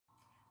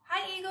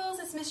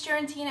is Miss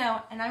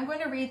Geruntino, and I'm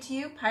going to read to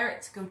you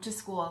Pirates Go to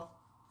School.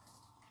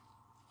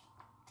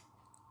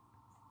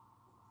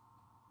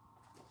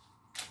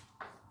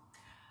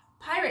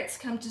 Pirates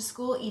come to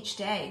school each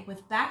day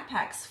with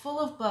backpacks full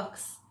of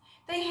books.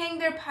 They hang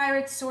their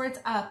pirate swords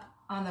up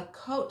on the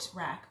coat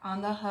rack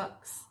on the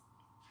hooks.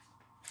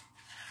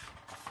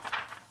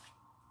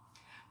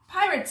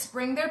 Pirates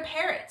bring their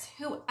parrots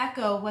who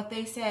echo what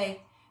they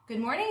say. Good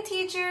morning,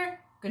 teacher.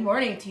 Good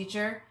morning,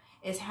 teacher,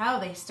 is how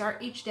they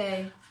start each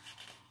day.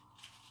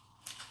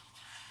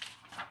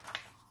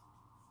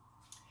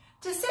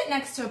 To sit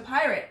next to a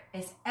pirate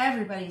is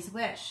everybody's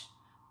wish,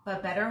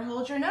 but better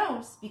hold your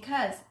nose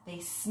because they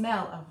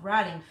smell of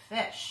rotting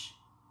fish.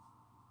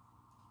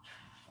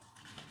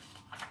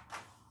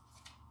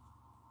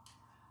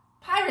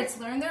 Pirates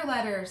learn their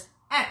letters.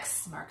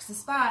 X marks the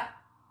spot.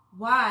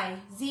 Y,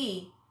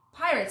 Z.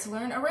 Pirates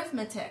learn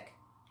arithmetic.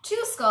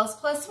 2 skulls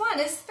plus 1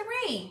 is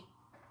 3.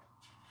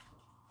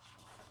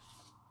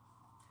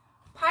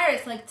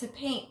 Pirates like to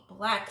paint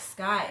black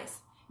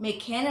skies,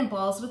 make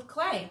cannonballs with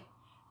clay.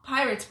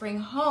 Pirates bring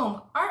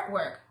home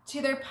artwork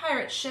to their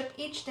pirate ship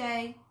each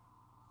day.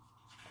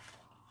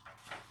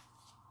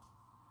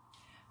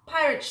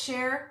 Pirates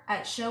share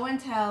at show and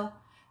tell.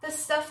 The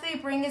stuff they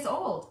bring is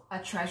old. A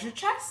treasure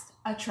chest,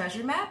 a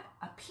treasure map,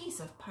 a piece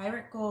of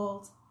pirate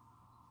gold.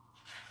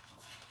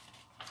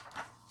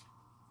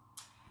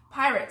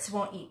 Pirates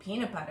won't eat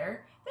peanut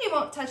butter. They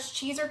won't touch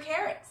cheese or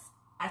carrots.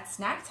 At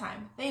snack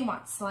time, they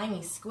want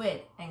slimy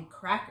squid and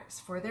crackers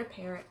for their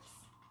parrots.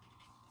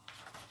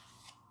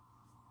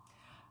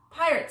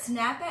 Pirates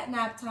nap at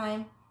nap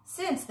time,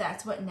 since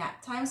that's what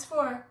nap time's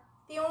for.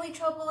 The only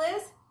trouble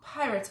is,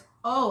 pirates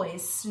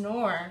always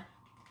snore.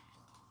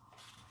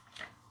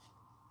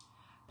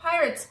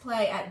 Pirates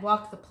play at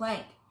walk the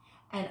plank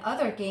and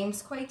other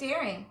games quite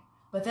daring,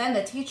 but then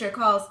the teacher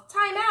calls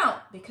time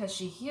out because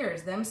she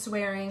hears them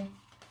swearing.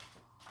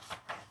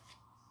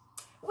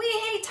 We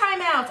hate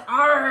timeouts,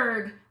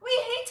 arg! We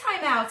hate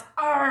timeouts,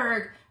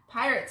 arg!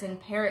 Pirates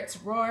and parrots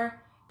roar.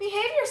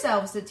 Behave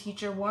yourselves, the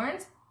teacher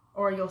warns,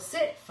 or you'll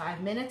sit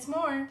 5 minutes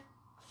more.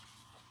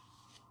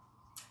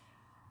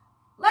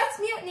 Let's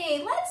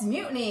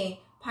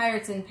mutiny,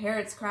 pirates and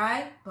parrots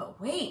cry. But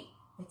wait,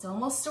 it's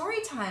almost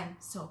story time,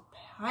 so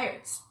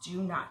pirates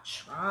do not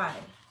try.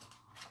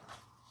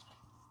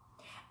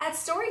 At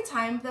story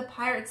time, the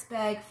pirates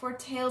beg for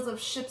tales of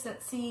ships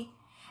at sea,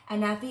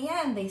 and at the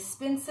end, they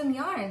spin some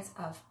yarns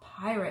of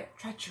pirate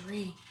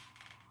treachery.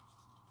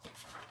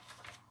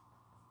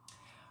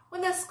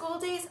 When the school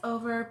day's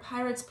over,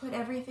 pirates put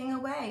everything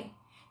away.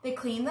 They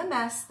clean the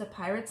mess the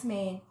pirates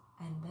made,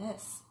 and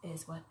this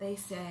is what they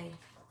say.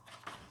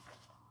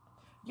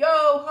 Yo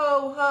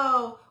ho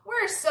ho,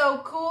 we're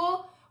so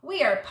cool.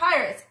 We are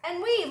pirates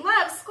and we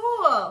love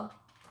school.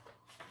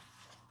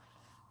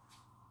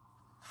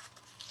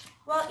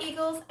 Well,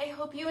 Eagles, I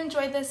hope you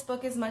enjoyed this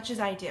book as much as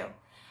I do.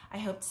 I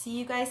hope to see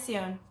you guys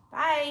soon.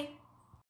 Bye.